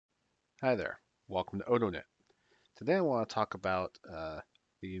Hi there, welcome to AutoNet. Today I want to talk about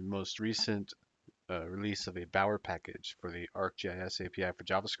the most recent release of a Bower package for the ArcGIS API for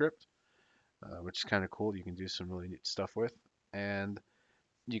JavaScript, which is kind of cool. You can do some really neat stuff with. And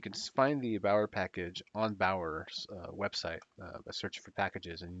you can find the Bower package on Bower's website by searching for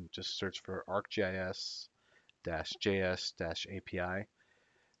packages, and you just search for ArcGIS-JS-API.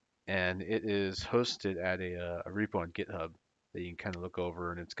 And it is hosted at a repo on GitHub that you can kind of look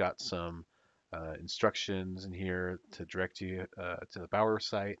over, and it's got some instructions in here to direct you to the Bower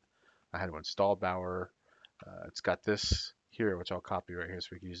site, how to install Bower. It's got this here, which I'll copy right here so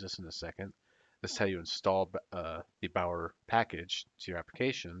we can use this in a second. This is how you install the Bower package to your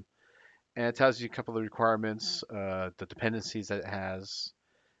application. And it tells you a couple of requirements, the dependencies that it has,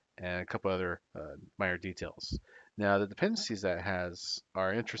 and a couple other minor details. Now, the dependencies that it has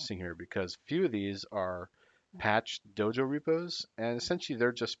are interesting here because a few of these are patched Dojo repos, and essentially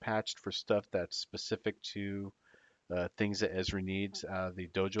they're just patched for stuff that's specific to things that Esri needs out of the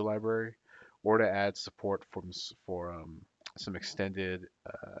Dojo library, or to add support for some extended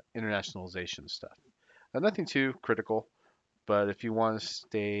internationalization stuff. Now, nothing too critical, but if you want to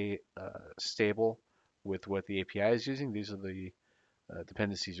stay stable with what the API is using, these are the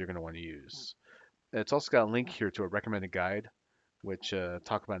dependencies you're going to want to use. It's also got a link here to a recommended guide, which I'll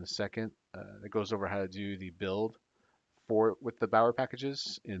talk about in a second. That goes over how to do the build for with the Bower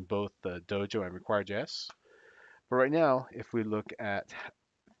packages in both the Dojo and Requirejs. But right now, if we look at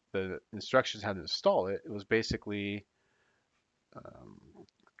the instructions how to install it, it was basically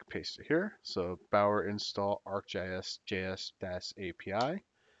paste it here. So Bower install ArcGIS JS-API,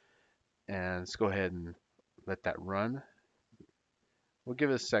 and let's go ahead and let that run. We'll give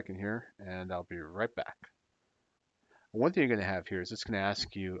it a second here, and I'll be right back. One thing you're going to have here is it's going to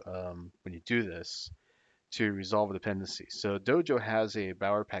ask you when you do this to resolve a dependency. So Dojo has a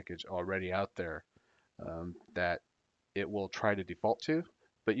Bower package already out there that it will try to default to,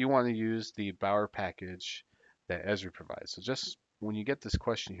 but you want to use the Bower package that Esri provides. So just when you get this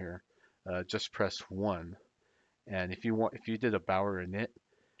question here, just press 1. And if you did a Bower init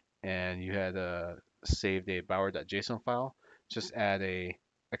and you had saved a bower.json file, just add a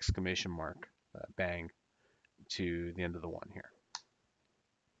exclamation mark, bang, to the end of the one here.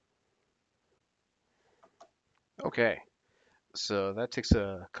 Okay, so that takes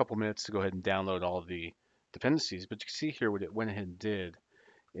a couple minutes to go ahead and download all of the dependencies, but you can see here what it went ahead and did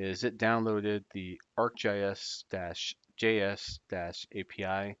is it downloaded the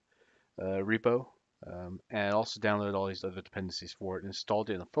ArcGIS-JS-API repo, and also downloaded all these other dependencies for it and installed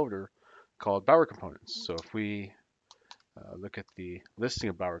it in a folder called Bower Components. So if we look at the listing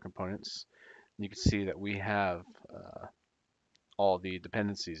of Bower Components, you can see that we have all the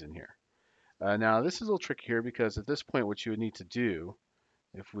dependencies in here. Now this is a little tricky here because at this point what you would need to do,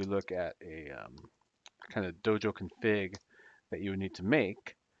 if we look at a kind of Dojo config that you would need to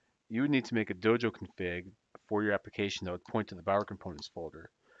make, you would need to make a Dojo config for your application that would point to the Bower Components folder.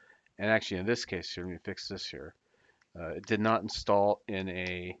 And actually in this case here, let me fix this here. It did not install in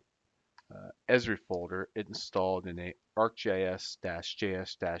a Esri folder, it installed in a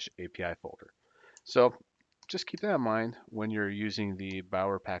ArcGIS-JS-API folder. So just keep that in mind when you're using the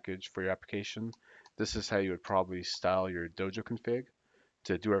Bower package for your application. This is how you would probably style your Dojo config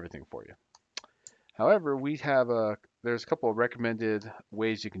to do everything for you. However, there's a couple of recommended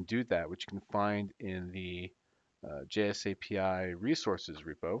ways you can do that, which you can find in the JS API resources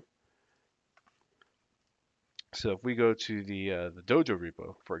repo. So if we go to the Dojo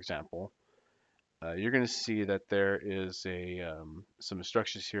repo, for example, you're going to see that there is some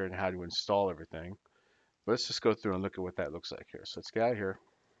instructions here on how to install everything. But let's just go through and look at what that looks like here. So let's get out of here.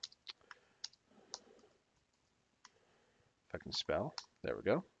 If I can spell, there we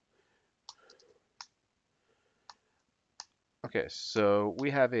go. Okay, so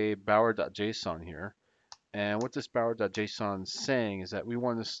we have a bower.json here. And what this bower.json is saying is that we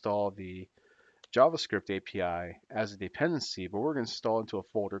want to install the JavaScript API as a dependency, but we're going to install into a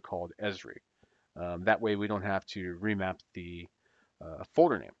folder called Esri. That way we don't have to remap the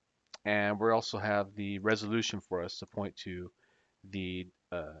folder name. And we also have the resolution for us to point to the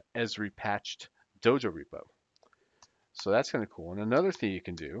Esri patched Dojo repo. So that's kind of cool. And another thing you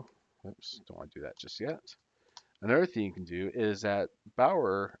can do, oops, don't want to do that just yet. Another thing you can do is that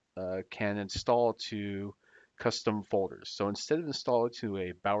Bower can install to custom folders. So instead of installing to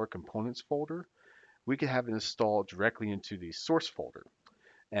a Bower Components folder, we can have it installed directly into the source folder.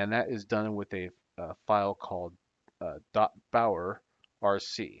 And that is done with a file called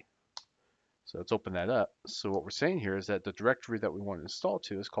 .bower.rc. So let's open that up. So what we're saying here is that the directory that we want to install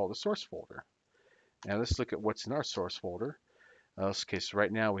to is called the source folder. And let's look at what's in our source folder. Okay, so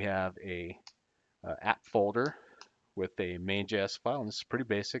right now we have a app folder with a main.js file, and this is pretty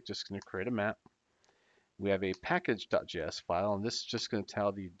basic, just going to create a map. We have a package.js file, and this is just going to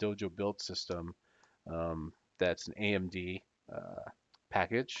tell the Dojo build system that's an AMD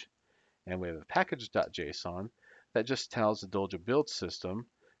package. And we have a package.json that just tells the Dojo build system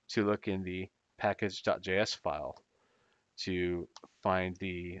to look in the package.js file to find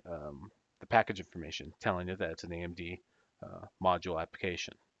the package information, telling it that it's an AMD module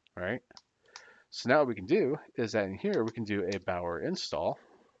application. All right. So now what we can do is that in here we can do a Bower install,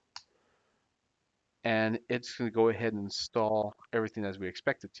 and it's going to go ahead and install everything as we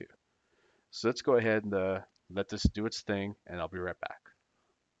expect it to. So let's go ahead and let this do its thing, and I'll be right back.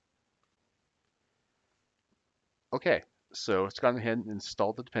 Okay, so it's gone ahead and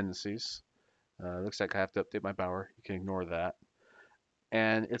installed the dependencies. Looks like I have to update my Bower. You can ignore that.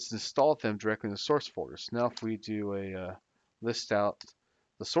 And it's installed them directly in the source folders. Now if we do a list out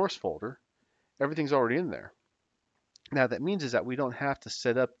the source folder, everything's already in there. Now that means is that we don't have to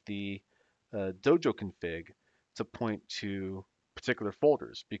set up the Dojo config to point to particular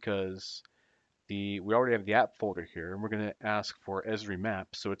folders, because we already have the app folder here, and we're going to ask for Esri map,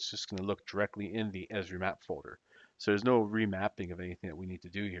 so it's just going to look directly in the Esri map folder. So there's no remapping of anything that we need to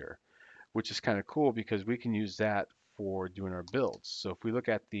do here, which is kind of cool because we can use that for doing our builds. So if we look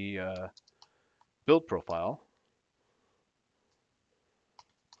at the build profile,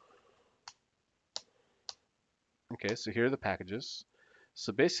 okay, so here are the packages.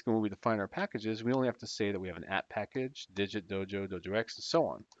 So basically when we define our packages, we only have to say that we have an app package, digit, dojo, dojox, and so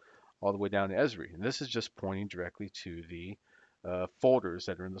on, all the way down to Esri. And this is just pointing directly to the folders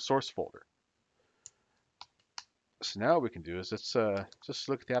that are in the source folder. So now what we can do is let's just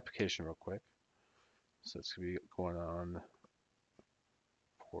look at the application real quick. So it's going to be going on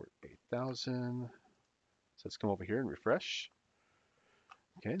port 8000. So let's come over here and refresh.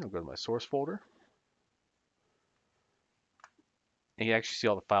 Okay, and I'll go to my source folder. And you actually see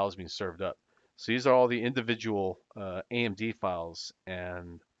all the files being served up. So these are all the individual AMD files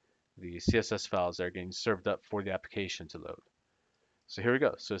and the CSS files that are getting served up for the application to load. So here we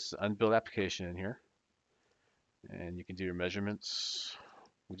go. So it's an unbuilt application in here. And you can do your measurements.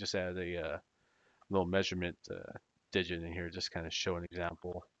 We just added a little measurement digit in here, just kind of show an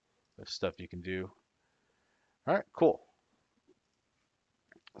example of stuff you can do. All right, cool.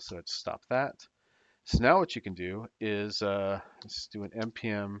 So let's stop that. So now what you can do is let's do an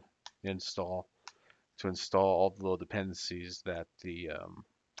npm install to install all the little dependencies that the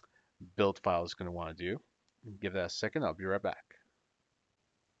build file is going to want to do. Give that a second. I'll be right back.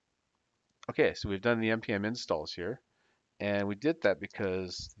 Okay, so we've done the npm installs here. And we did that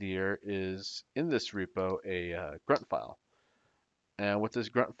because there is in this repo a grunt file. And what this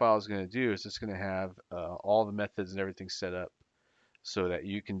grunt file is going to do is it's going to have all the methods and everything set up so that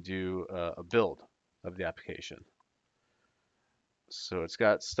you can do a build of the application. So it's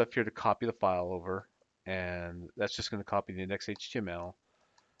got stuff here to copy the file over, and that's just going to copy the index.html.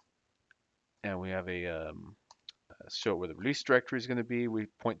 And we have a show where the release directory is going to be. We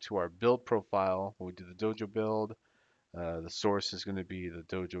point to our build profile when we do the Dojo build. The source is going to be the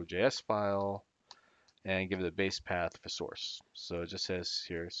Dojo.js file, and give it a base path for source. So it just says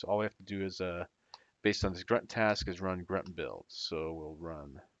here, so all we have to do is, based on this grunt task, is run grunt build. So we'll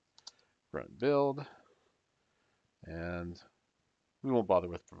run grunt build, and we won't bother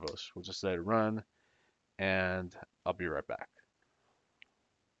with verbose. We'll just let it run, and I'll be right back.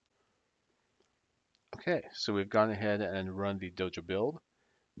 Okay, so we've gone ahead and run the Dojo build.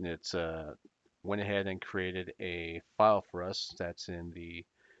 And it's went ahead and created a file for us that's in the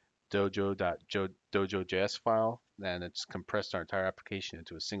dojo.js file, and it's compressed our entire application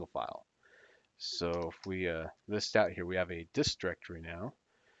into a single file. So if we list out here, we have a dist directory now.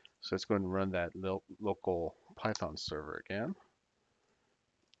 So let's go ahead and run that local Python server again.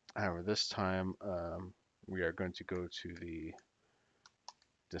 However, this time we are going to go to the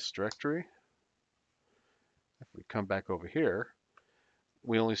dist directory. If we come back over here,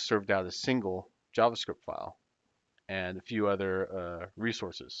 we only served out a single JavaScript file and a few other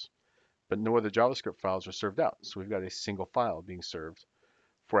resources, but no other JavaScript files are served out. So we've got a single file being served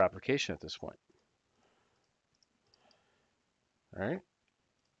for application at this point. All right.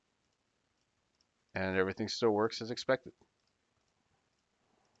 And everything still works as expected.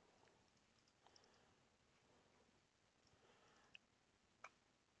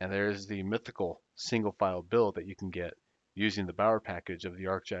 And there's the mythical single file build that you can get using the Bower package of the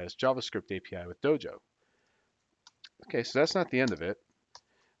ArcGIS JavaScript API with Dojo. Okay, so that's not the end of it.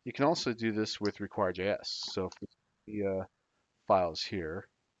 You can also do this with Requirejs. So if we see the files here,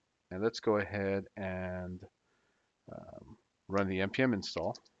 and let's go ahead and run the npm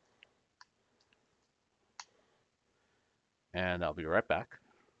install, and I'll be right back.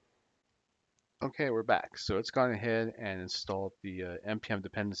 Okay, we're back. So it's gone ahead and installed the npm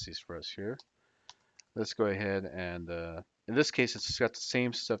dependencies for us here. Let's go ahead and, in this case, it's got the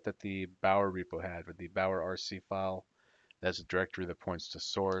same stuff that the Bower repo had with the Bower RC file. That's a directory that points to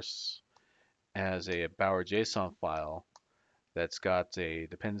source, as a Bower JSON file that's got a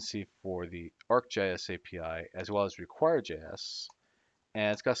dependency for the ArcGIS API as well as Requirejs,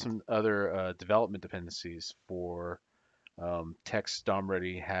 and it's got some other development dependencies for text DOM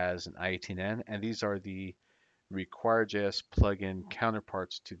ready has an I18N, and these are the Requirejs plugin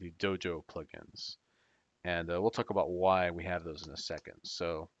counterparts to the Dojo plugins. And we'll talk about why we have those in a second.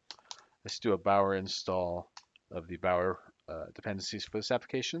 So let's do a Bower install of the Bower dependencies for this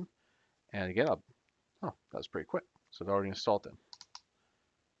application. And again, oh, that was pretty quick. So it already installed them.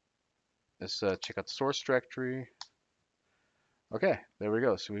 Let's check out the source directory. Okay, there we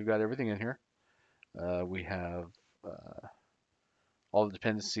go. So we've got everything in here. We have all the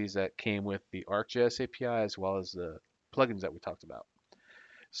dependencies that came with the ArcGIS API as well as the plugins that we talked about.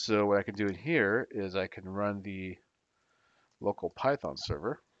 So what I can do in here is I can run the local Python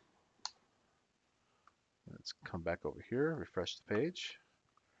server. Let's come back over here, refresh the page.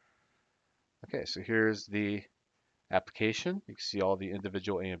 Okay, so here's the application. You can see all the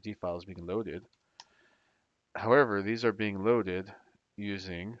individual AMD files being loaded. However, these are being loaded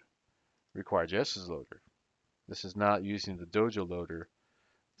using Requirejs' loader. This is not using the Dojo loader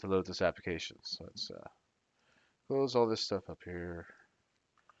to load this application. So let's close all this stuff up here.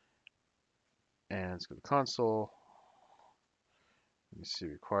 And let's go to console. Let me see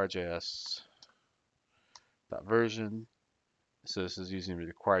requirejs.version. So this is using the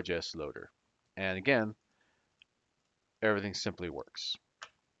Requirejs loader. And again, everything simply works.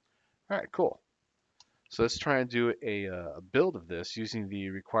 All right, cool. So let's try and do a build of this using the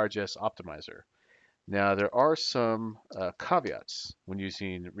Requirejs optimizer. Now there are some caveats when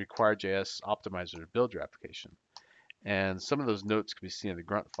using Requirejs optimizer to build your application. And some of those notes can be seen in the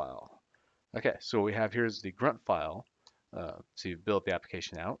grunt file. Okay, so what we have here is the grunt file to build the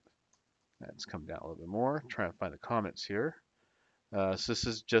application out. Let's come down a little bit more, try and find the comments here. So this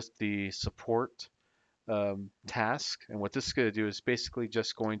is just the support task, and what this is going to do is basically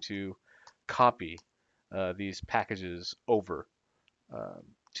just going to copy these packages over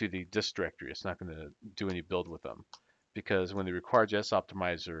to the dist directory. It's not going to do any build with them, because when the Requirejs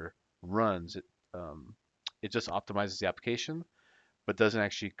optimizer runs, it just optimizes the application, but doesn't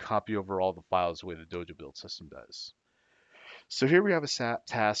actually copy over all the files the way the Dojo build system does. So here we have a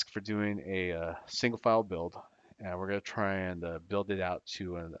task for doing a single file build, and we're going to try and build it out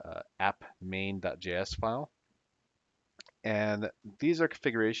to an app main.js file. And these are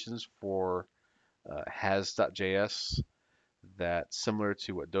configurations for has.js that's similar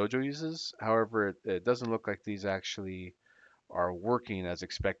to what Dojo uses. However, it doesn't look like these actually are working as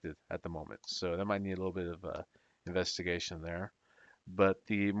expected at the moment. So that might need a little bit of investigation there. But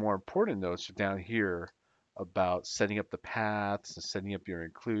the more important notes are down here about setting up the paths and setting up your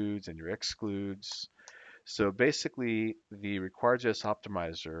includes and your excludes. So basically, the Requirejs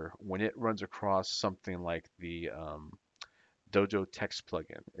optimizer, when it runs across something like the Dojo text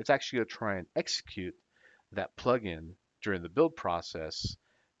plugin, it's actually going to try and execute that plugin during the build process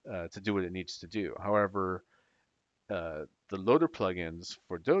to do what it needs to do. However, the loader plugins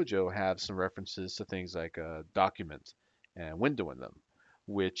for Dojo have some references to things like document and window in them,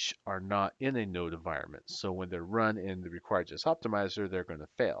 which are not in a node environment. So when they're run in the Requirejs optimizer, they're going to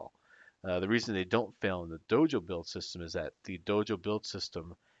fail. The reason they don't fail in the Dojo build system is that the Dojo build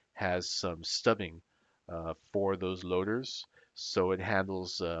system has some stubbing for those loaders. So it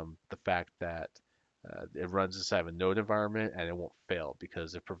handles the fact that it runs inside of a node environment and it won't fail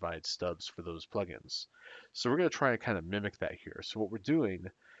because it provides stubs for those plugins. So we're going to try and kind of mimic that here. So what we're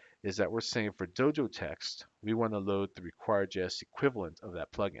doing is that we're saying for Dojo text, we want to load the Requirejs equivalent of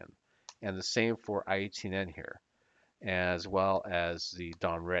that plugin. And the same for I18N here, as well as the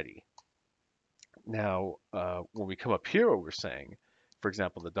DOM ready. Now, when we come up here, what we're saying, for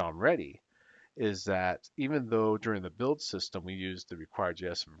example, the DOM ready, is that even though during the build system we use the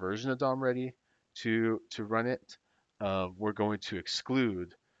Requirejs version of DOM ready to run it, we're going to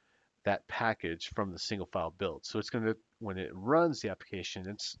exclude that package from the single file build. So it's going to, when it runs the application,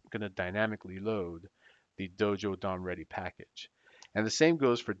 it's going to dynamically load the Dojo DOM ready package. And the same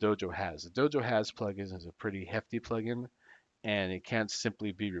goes for Dojo Has. The Dojo Has plugin is a pretty hefty plugin, and it can't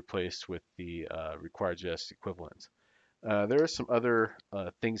simply be replaced with the Requirejs equivalent. There are some other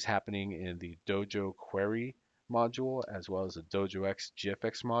things happening in the Dojo query module as well as the DojoX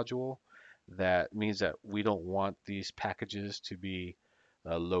GFX module That means that we don't want these packages to be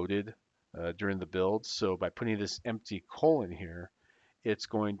loaded during the build. So by putting this empty colon here, it's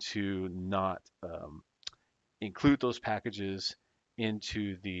going to not include those packages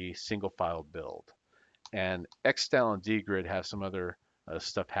into the single file build. And Xstyle and dgrid have some other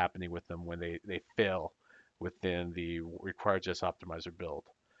stuff happening with them when they fail within the Requirejs optimizer build.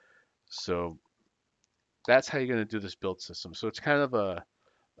 So that's how you're going to do this build system. So it's kind of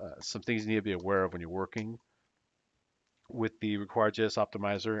some things you need to be aware of when you're working with the Requirejs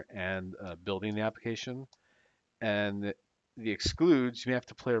optimizer and building the application. And the excludes, you may have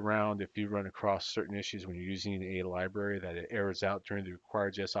to play around if you run across certain issues when you're using a library that it errors out during the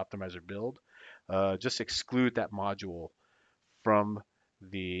Requirejs optimizer build. Just exclude that module from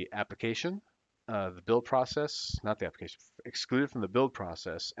the application, the build process, not the application, exclude it from the build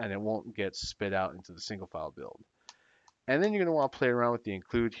process, and it won't get spit out into the single file build. And then you're going to want to play around with the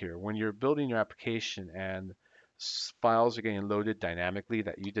include here. When you're building your application and files are getting loaded dynamically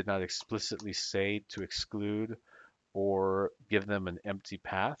that you did not explicitly say to exclude or give them an empty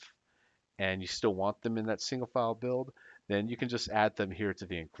path, and you still want them in that single file build, then you can just add them here to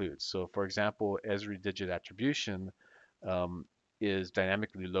the include. So for example, Esri digit attribution is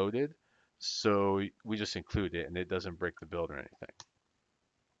dynamically loaded, so we just include it and it doesn't break the build or anything.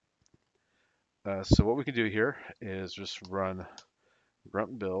 So what we can do here is just run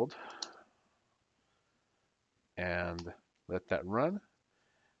grunt build and let that run,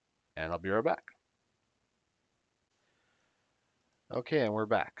 and I'll be right back. Okay, and we're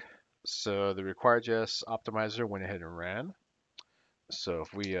back. So the Requirejs optimizer went ahead and ran. So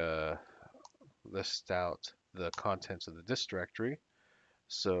if we list out the contents of the dist directory,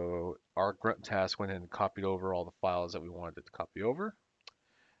 so our grunt task went ahead and copied over all the files that we wanted it to copy over.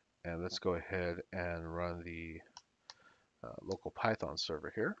 And let's go ahead and run the local Python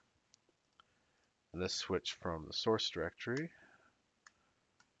server here. And let's switch from the source directory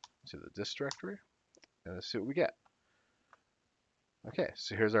to the dist directory, and let's see what we get. Okay,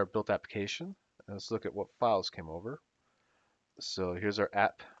 so here's our built application. And let's look at what files came over. So here's our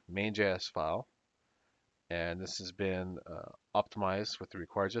app main.js file, and this has been optimized with the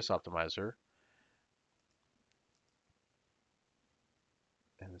Requirejs optimizer.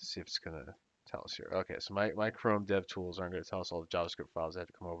 And let's see if it's going to tell us here. Okay, so my Chrome dev tools aren't going to tell us all the JavaScript files that had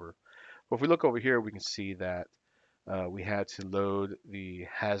to come over. But if we look over here, we can see that we had to load the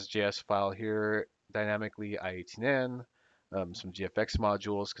has.js file here dynamically, i18n, some GFX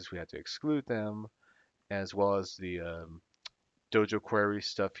modules because we had to exclude them, as well as the Dojo query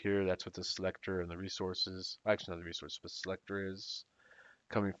stuff here. That's what the selector and the resources, actually not the resource, but selector is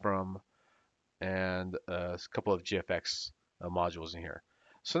coming from, and a couple of GFX modules in here.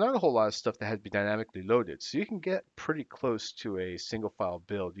 So not a whole lot of stuff that had to be dynamically loaded. So you can get pretty close to a single file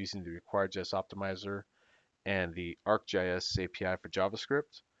build using the Requirejs optimizer and the ArcGIS API for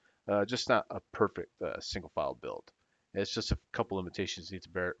JavaScript. Just not a perfect single file build. It's just a couple limitations you need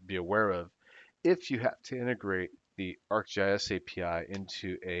to be aware of if you have to integrate the ArcGIS API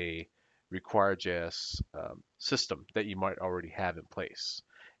into a Requirejs system that you might already have in place.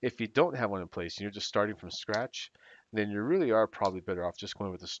 If you don't have one in place and you're just starting from scratch, then you really are probably better off just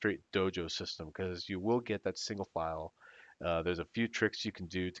going with a straight Dojo system because you will get that single file. There's a few tricks you can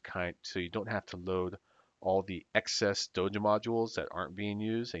do to so you don't have to load all the excess Dojo modules that aren't being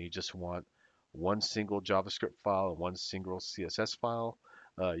used, and you just want one single JavaScript file and one single CSS file.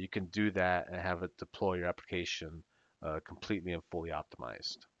 You can do that and have it deploy your application completely and fully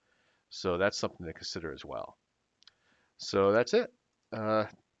optimized. So that's something to consider as well. So that's it.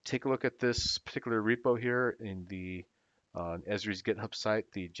 Take a look at this particular repo here in the on Esri's GitHub site.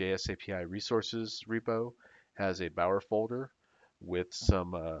 The JS API resources repo has a Bower folder with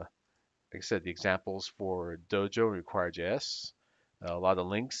some, like I said, the examples for Dojo and Requirejs, a lot of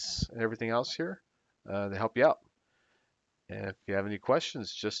links and everything else here to help you out. And if you have any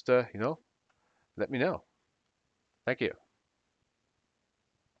questions, just let me know. Thank you.